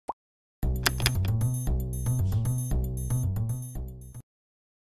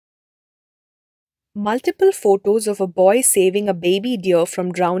Multiple photos of a boy saving a baby deer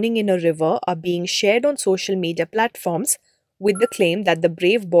from drowning in a river are being shared on social media platforms with the claim that the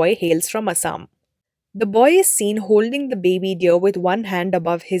brave boy hails from Assam. The boy is seen holding the baby deer with one hand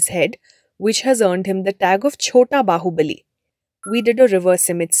above his head, which has earned him the tag of Chota Baahubali. We did a reverse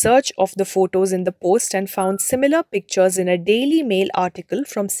image search of the photos in the post and found similar pictures in a Daily Mail article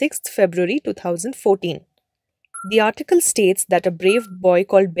from 6th February 2014. The article states that a brave boy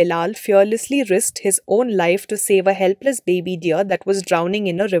called Bilal fearlessly risked his own life to save a helpless baby deer that was drowning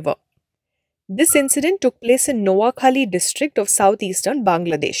in a river. This incident took place in Noakhali district of southeastern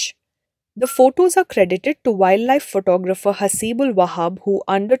Bangladesh. The photos are credited to wildlife photographer Hasibul Wahab, who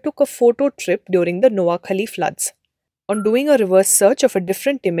undertook a photo trip during the Noakhali floods. On doing a reverse search of a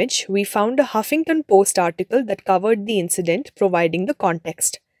different image, we found a Huffington Post article that covered the incident, providing the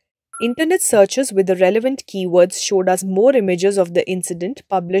context. Internet searches with the relevant keywords showed us more images of the incident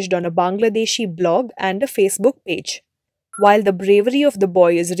published on a Bangladeshi blog and a Facebook page. While the bravery of the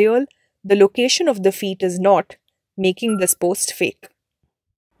boy is real, the location of the feat is not, making this post fake.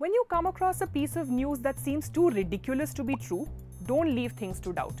 When you come across a piece of news that seems too ridiculous to be true, don't leave things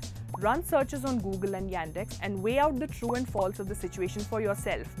to doubt. Run searches on Google and Yandex and weigh out the true and false of the situation for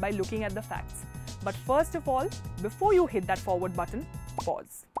yourself by looking at the facts. But first of all, before you hit that forward button,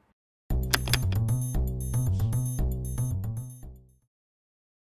 pause.